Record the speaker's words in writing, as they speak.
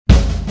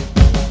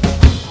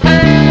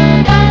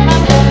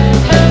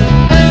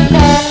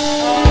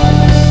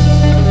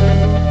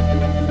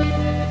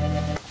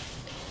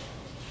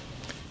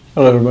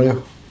Hello everybody.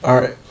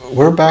 Alright,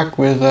 we're back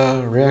with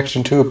a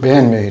reaction to a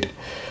band MAID.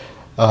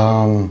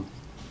 All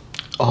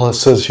it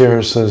says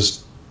here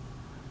says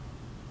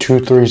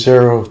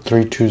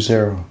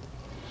 230320.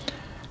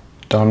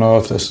 Don't know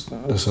if this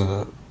is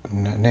a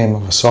name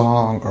of a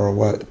song or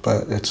what,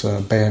 but it's a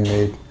band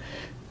MAID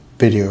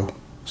video.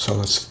 So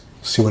let's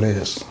see what it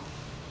is.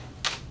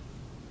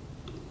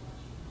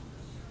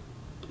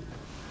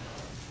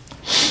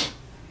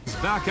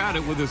 Back at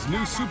it with his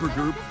new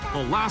supergroup,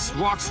 the Last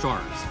Rock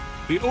Stars.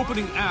 The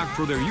opening act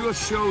for their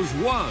U.S. shows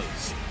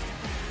was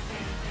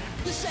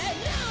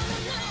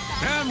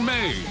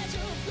MAID.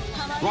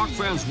 Rock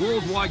fans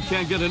worldwide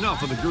can't get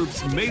enough of the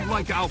group's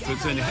MAID-like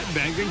outfits and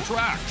headbanging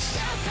tracks.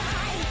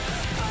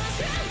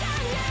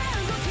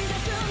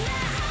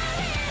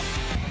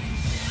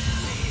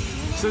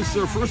 Since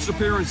their first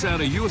appearance at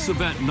a U.S.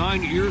 event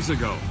 9 years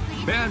ago,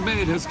 band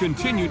MAID has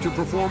continued to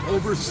perform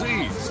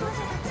overseas.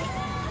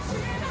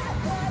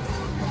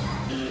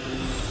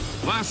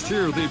 Last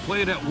year, they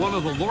played at one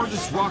of the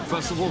largest rock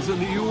festivals in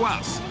the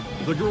U.S.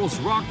 The girls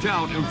rocked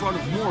out in front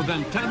of more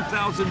than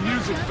 10,000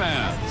 music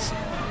fans.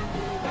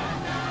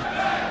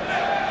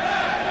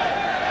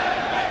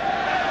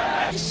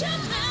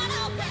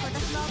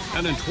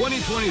 And in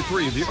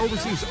 2023, the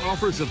overseas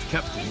offers have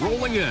kept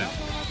rolling in.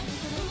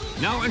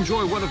 Now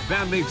enjoy one of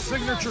band MAID's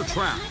signature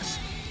tracks,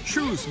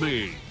 Choose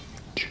Me.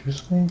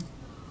 Choose Me?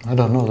 I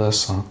don't know that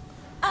song.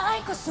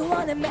 Oh,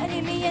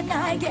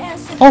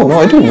 no,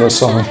 I do know a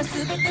song.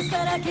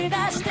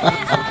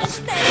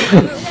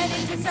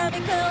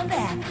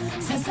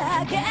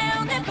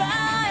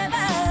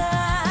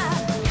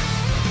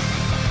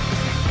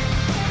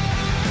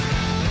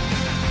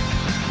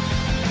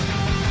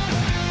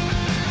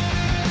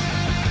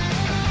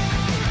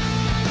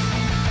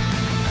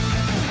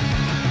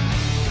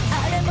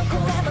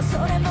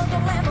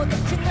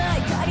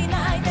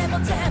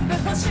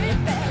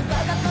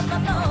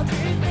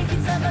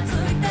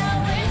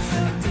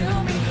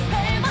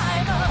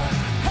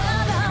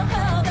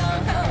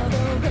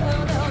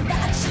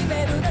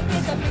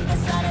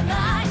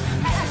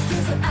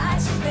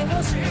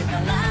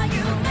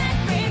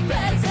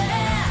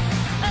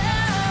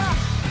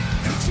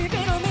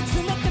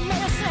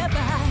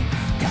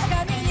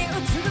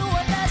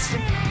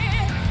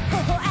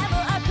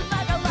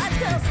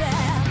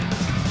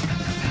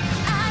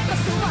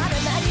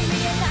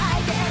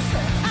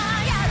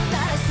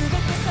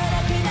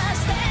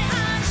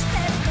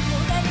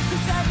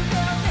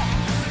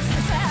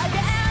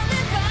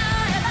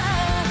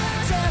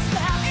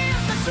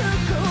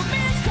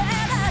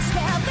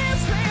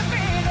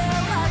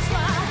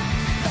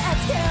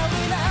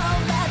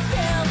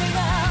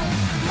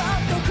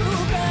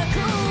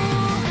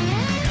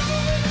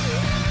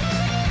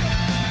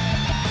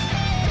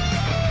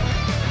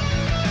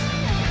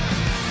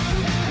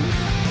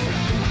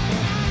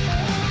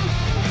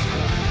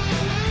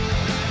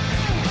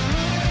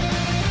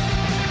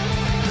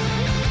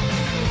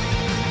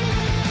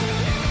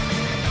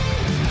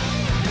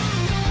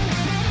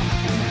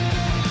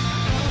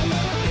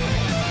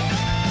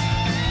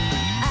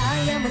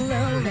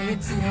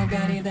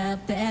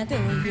 Do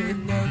you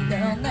know?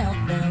 No, no,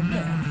 no,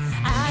 no.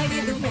 I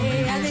did the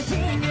way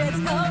anything is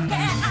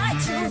okay. I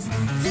choose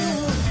you.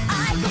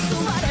 I go so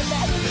what I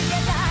let me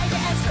get I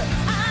guess.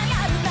 I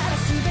am not a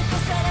super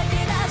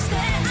personality that's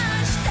there.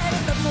 I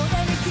stand the moon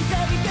and it's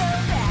a big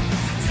girl.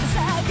 Since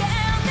I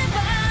get the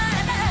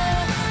vibe,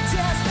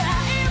 just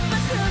like my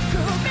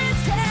super miss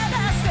can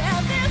I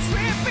stand this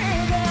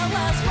repeat the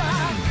last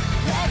one.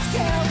 Let's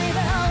kill it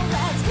all,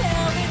 let's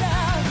kill it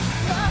all.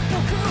 Not to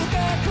cool,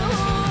 get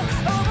cool.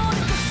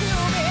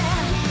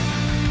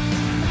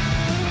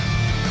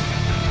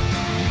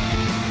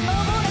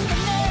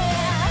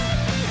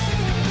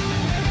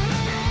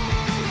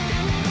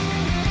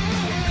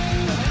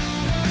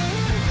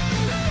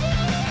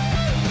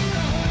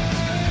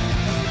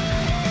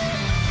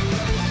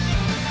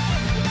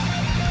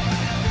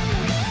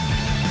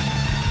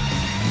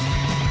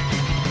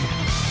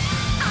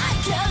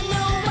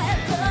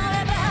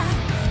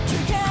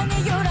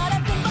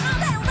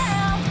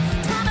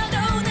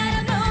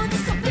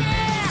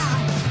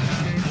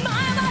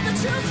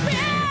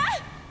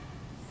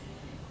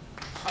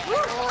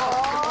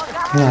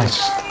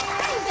 Nice.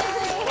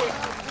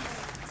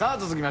 さあ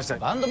続きまして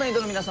バンドメイ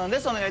ドの皆さんで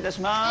す。お願いいたし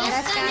ます。よ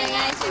ろしくお願い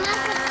しま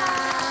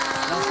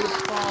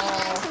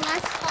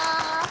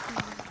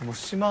す。もう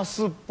しま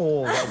すっ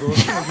ぽがどう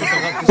しても引っかか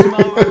ってしま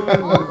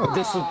う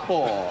ですっぽ。お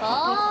お、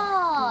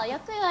よ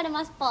く言われ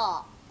ますぽ。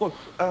これ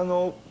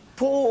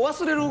ポー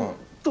忘れる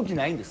時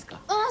ないんですか？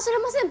忘れ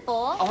ません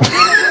ぽ。忘れま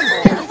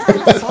せん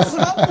ぽ。さす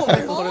がっぽ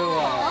ねこれ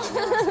は。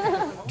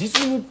リ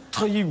ズム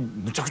体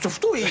むちゃくちゃ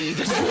太い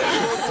ですね。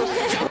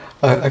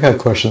I got a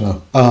question though.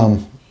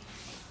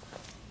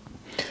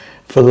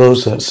 For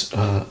those that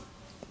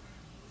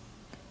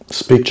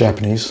speak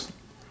Japanese,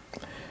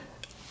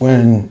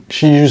 when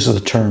she uses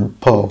the term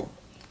po,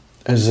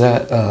 is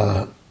that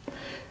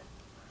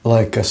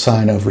like a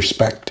sign of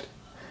respect?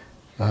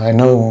 I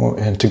know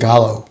in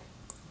Tagalog,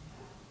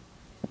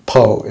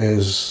 po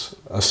is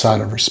a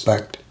sign of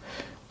respect.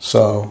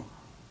 So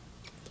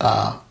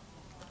I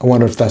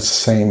wonder if that's the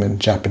same in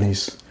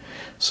Japanese.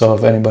 So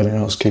if anybody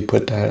knows, can you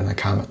put that in the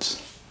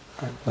comments?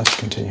 All right, let's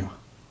continue.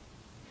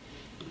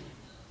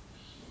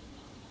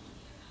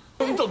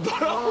 ド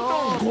ラ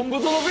ムとゴンブ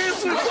トのベー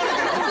スにされ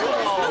てるか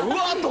らうわ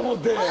ーと思っ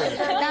て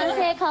男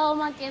性顔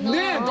負けの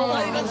ね土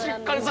台がしっ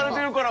かりされ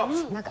てるから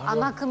なんか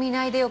甘く見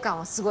ないでよ感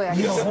はすごいあ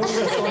ります。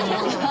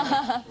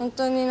本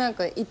当になん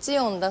か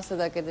1音出す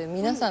だけで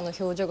皆さんの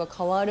表情が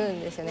変わる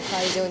んですよね。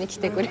会場に来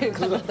てくれる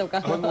方と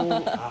か。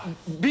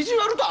ビジ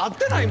ュアルと合っ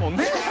てないもん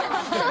ね。そ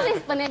うで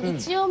すかね。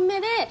1音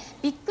目で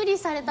びっくり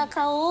された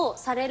顔を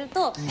されると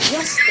よし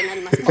ってな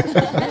ります。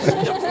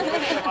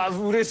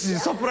嬉しい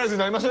サプライズに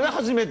なりましたね。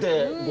初め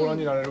てご覧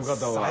になれる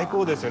方は最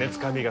高ですよね。つ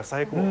かみが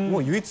最高。も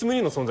う唯一無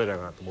二の存在だ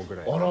なと思うぐ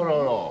らい。あらら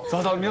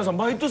ら。さあ皆さん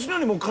毎年のよ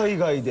うにも海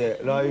外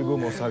でライブ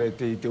もされ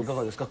ていていか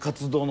がですか。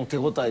活動の手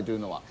応えという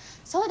のは。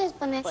そうです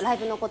かね。ライ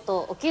ブのこと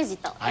をお給仕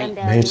と呼ん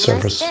でおりま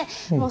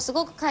して、もうす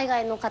ごく海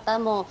外の方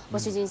もご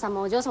主人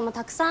様お嬢様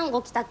たくさん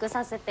ご帰宅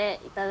させ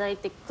ていただい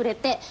てくれ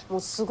て、も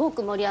うすご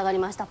く盛り上がり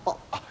ましたぽ。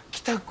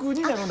帰宅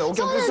になるんだ。お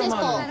客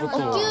様のこ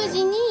とを。お給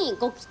仕に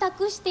ご帰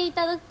宅してい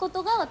ただくこ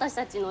とが私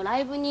たちのラ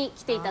イブに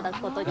来ていただ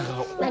くことに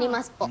なり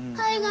ますぽ。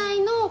海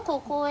外の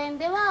公演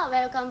では「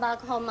Welcome back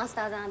home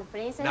Masters and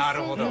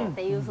Princesses」っ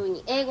ていうふう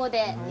に英語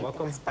で言って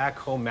ます。 Welcome back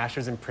home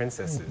Masters and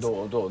Princesses。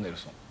どうネル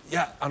ソン。い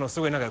やす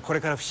ごいなんかこ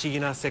れから不思議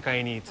な世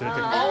界に連れてくる。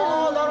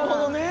ああなるほ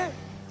どね。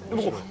で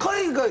も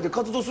海外で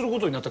活動するこ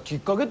とになったきっ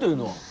かけという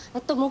のは。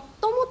もとも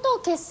と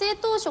結成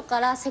当初か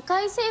ら世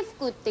界征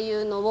服ってい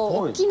うのを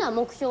大きな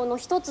目標の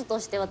一つ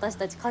として私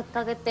たち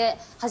掲げて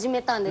始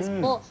めたんです。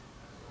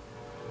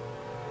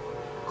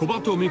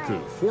Kobato Miku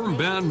formed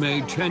band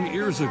MAID 10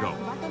 years ago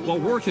while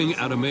working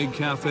at a MAID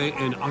cafe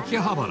in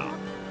Akihabara.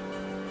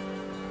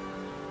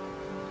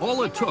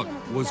 All it took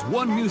was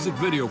one music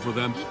video for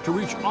them to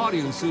reach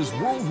audiences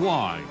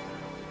worldwide.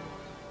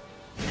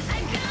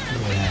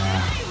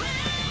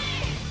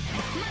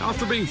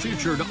 After being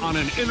featured on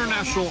an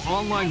international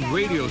online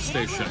radio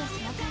station,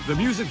 the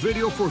music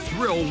video for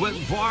Thrill went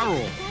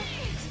viral.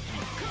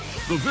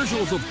 The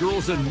visuals of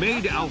girls in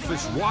MAID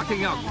outfits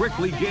walking out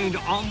quickly gained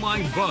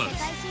online buzz,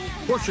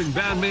 pushing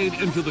band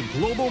MAID into the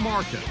global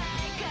market.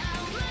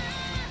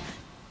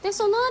 で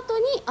その後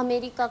にア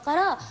メリカか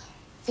ら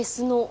フェ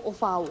スのオ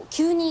ファーを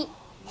急にい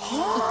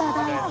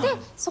ただい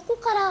て、そこ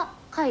から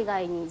海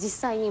外に実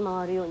際に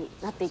回るように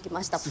なっていき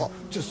ましたぽ。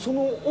じゃあそ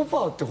のオフ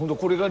ァーって本当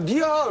これが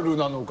リアル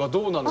なのか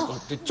どうなのか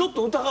ってちょっ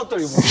と疑った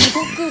りも。す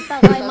ごく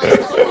疑いまし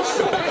た。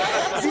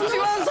一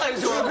番最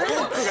初はね。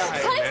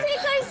再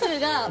生回数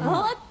が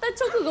回った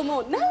直後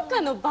も何か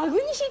のバグに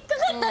引っか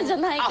かったんじゃ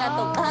ないかと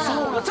か、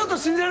そうかちょっと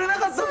信じられな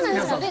かったんで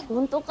すよ。で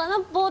本当かな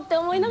ぽって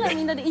思いながら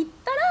みんなで行っ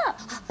たら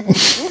本当にい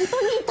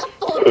た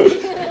ぽってい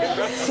う。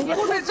そ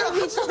こでじゃあ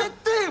初め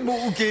ても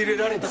う受け入れ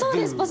られたっていう。そ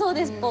うですぽそう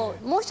ですぽ。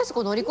もう一つ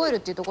乗り越えるっ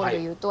ていうところ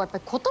で言うと、やっぱ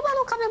り言葉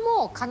の壁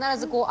も必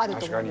ずある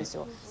と思うんです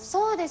よ。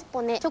そうです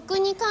ぽね。曲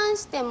に関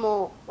して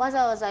もわ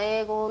ざわざ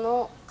英語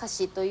の歌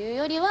詞という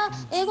よりは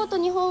英語と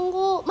日本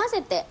語を混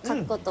ぜて書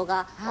くこと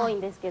が多い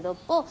んですけど、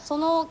そ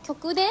の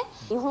曲で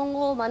日本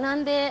語を学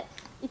んで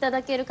いた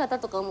だける方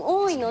とか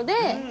も多いので、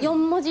4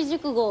文字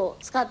熟語を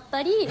使っ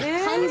たり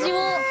漢字を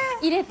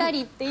入れた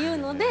りっていう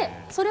ので、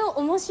それを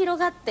面白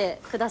がっ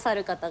てくださ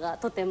る方が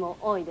とても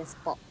多いです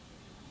ぽ。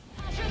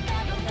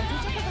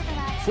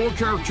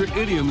Four-character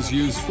idioms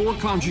use four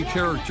kanji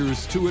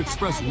characters to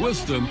express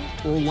wisdom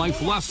or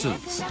life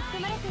lessons.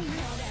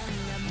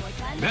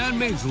 Band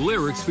MAID's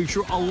lyrics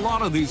feature a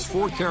lot of these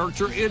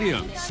four-character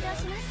idioms.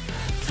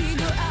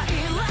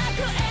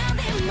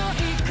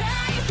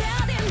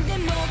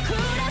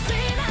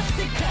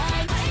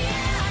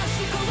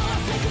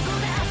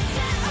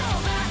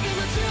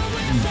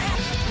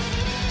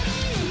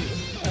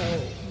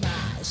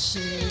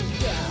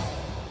 Yeah.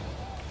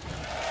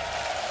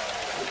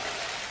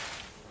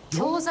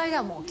 教材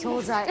だもん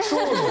教材。や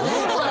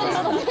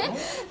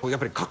っ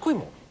ぱりかっこいい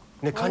もん。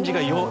ね、漢字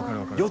が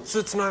4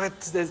つつながっ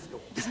て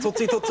一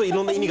つ一つい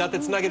ろんな意味があって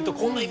つなげると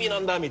こんな意味な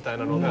んだみたい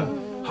なのが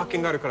発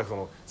見があるから、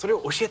それ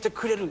を教えて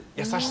くれる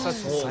優しさって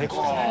最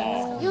高です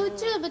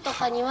ね。 YouTube と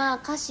かには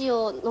歌詞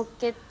を載っ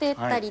けて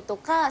たりと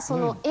か、そ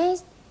の英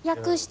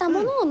訳した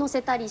ものを載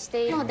せたりし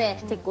ているので、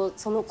結構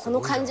こ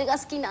の漢字が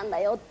好きなんだ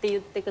よって言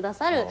ってくだ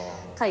さる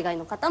海外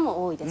の方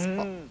も多いです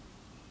ぽ。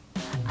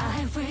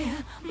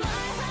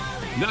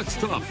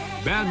Next up,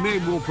 Band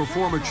MAID will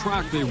perform a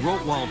track they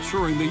wrote while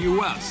touring the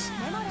US,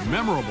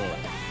 Memorable.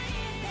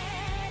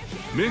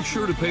 Make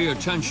sure to pay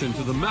attention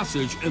to the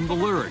message in the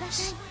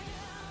lyrics.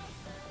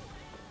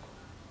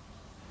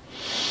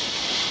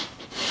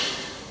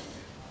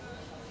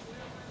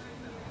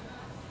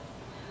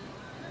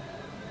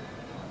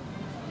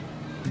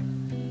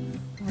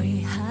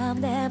 We have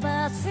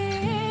never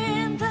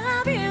seen the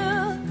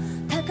view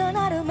高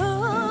鳴る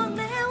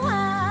胸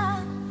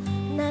は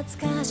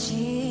懐か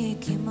しい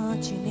気持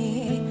ち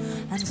に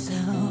I'm so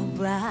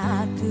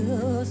glad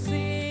to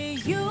see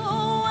you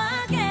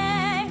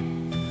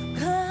again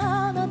こ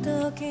の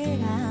時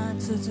が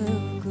続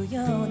く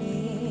よう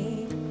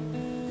に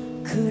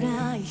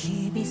暗い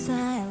日々さ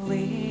え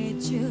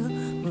離中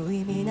無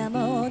意味な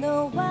も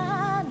の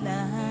は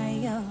な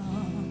いよ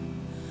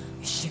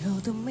You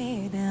showed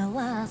me that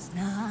last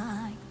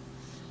night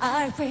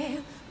I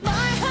feel my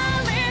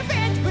heart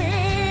living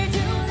with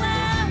you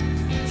love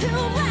to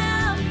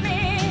love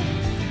me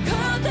言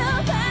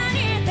葉に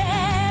で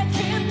き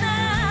な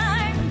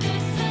い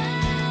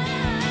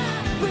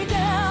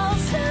Without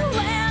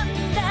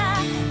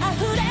surrender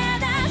溢れ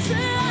出す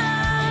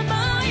想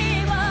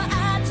いを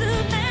集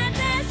めて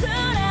空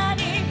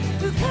に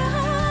浮か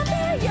べ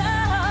よう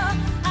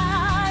I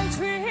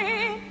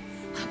dream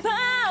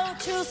about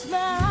your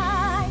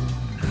smile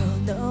こ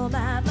のま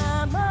ま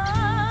も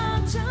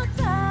うちょっ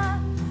と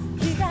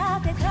日が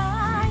出た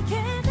いけ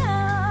ど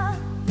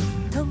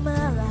止ま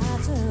ら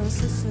ず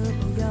進む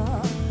よ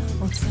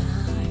Oh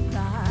time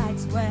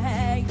flies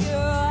when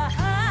you're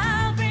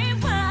having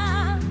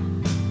fun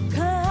こ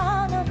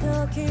の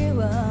時を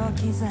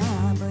刻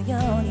むよ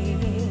うに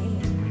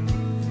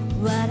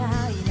笑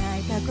い泣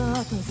いたこ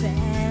と全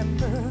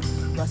部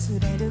忘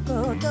れるこ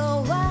と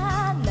は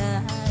な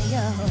いよ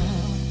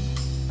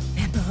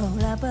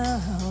Memorable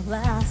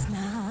last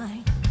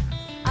night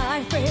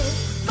I feel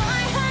my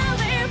heart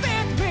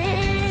living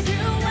with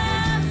you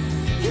love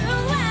you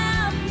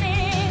love me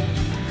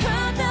言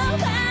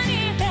葉に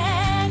で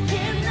き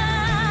な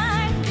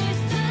い This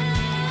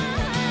time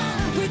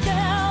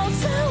Without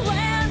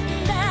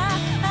surrender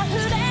溢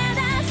れ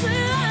出す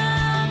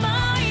想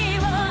い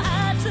を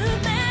集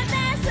めて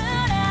空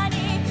に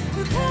浮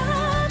か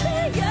べ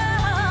よう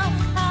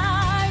I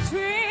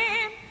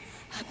dream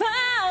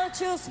about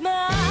your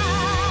smile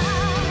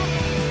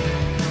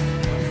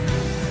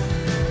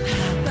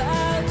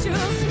about your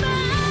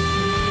smile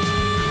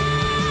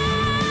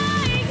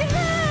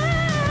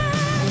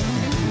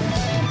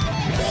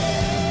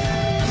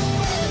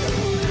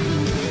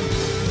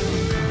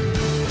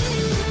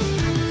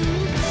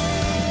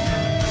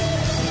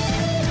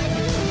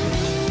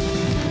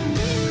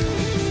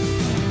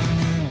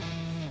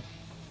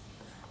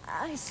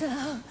I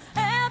saw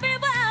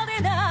everybody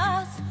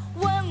else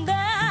wonder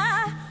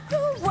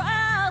who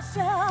was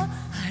so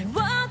I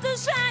want to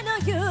shine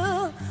on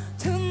you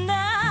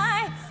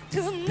tonight,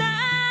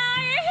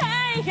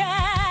 tonight,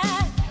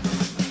 yeah.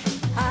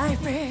 I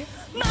feel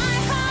my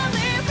heart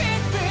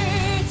living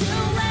with you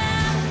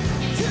love,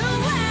 you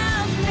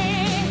love me.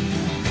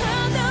 言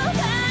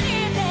葉に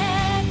で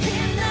き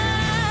な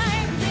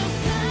い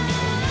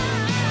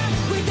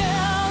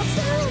Without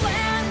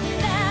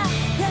surrender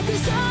約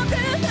束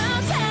の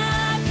先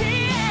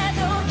へと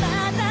ま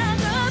た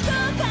どこ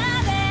か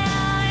で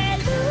会え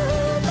る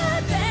ま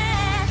で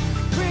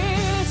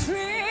Please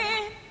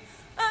dream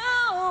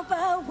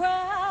over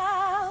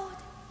world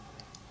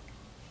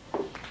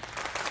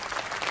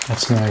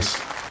That's nice.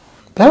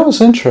 That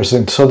was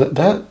interesting. So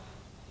that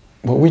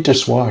what we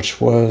just watched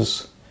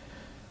was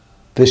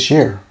this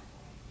year.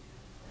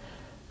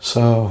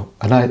 So,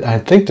 and I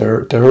think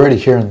they're already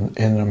here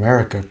in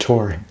America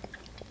touring.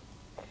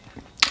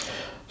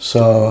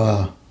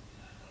 So,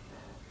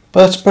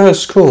 but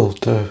it's cool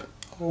to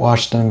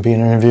watch them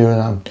being interviewed.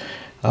 And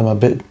I'm a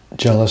bit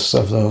jealous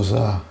of those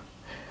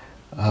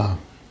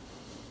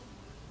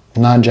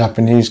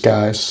non-Japanese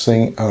guys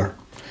sing or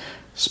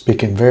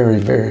speaking very,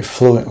 very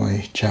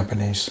fluently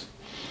Japanese.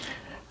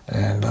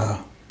 And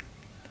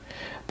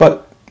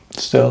but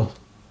still,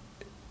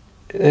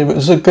 it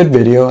was a good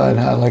video, and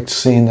I liked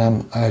seeing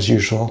them as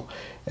usual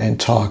and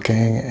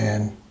talking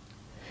and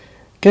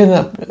getting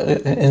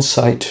an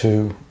insight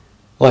to,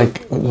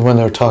 like when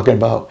they're talking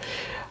about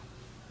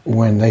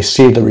when they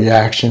see the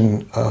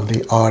reaction of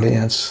the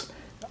audience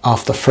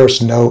off the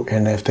first note,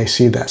 and if they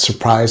see that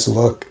surprised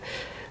look,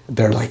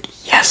 they're like,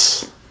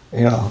 yes,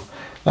 you know.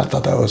 I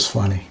thought that was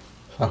funny.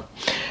 So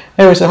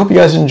anyways, I hope you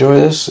guys enjoy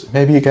this.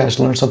 Maybe you guys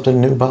learned something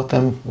new about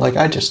them like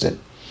I just did.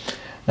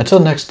 Until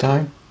next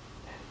time,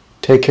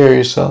 take care of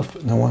yourself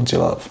and the ones you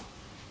love.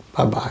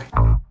 Bye-bye.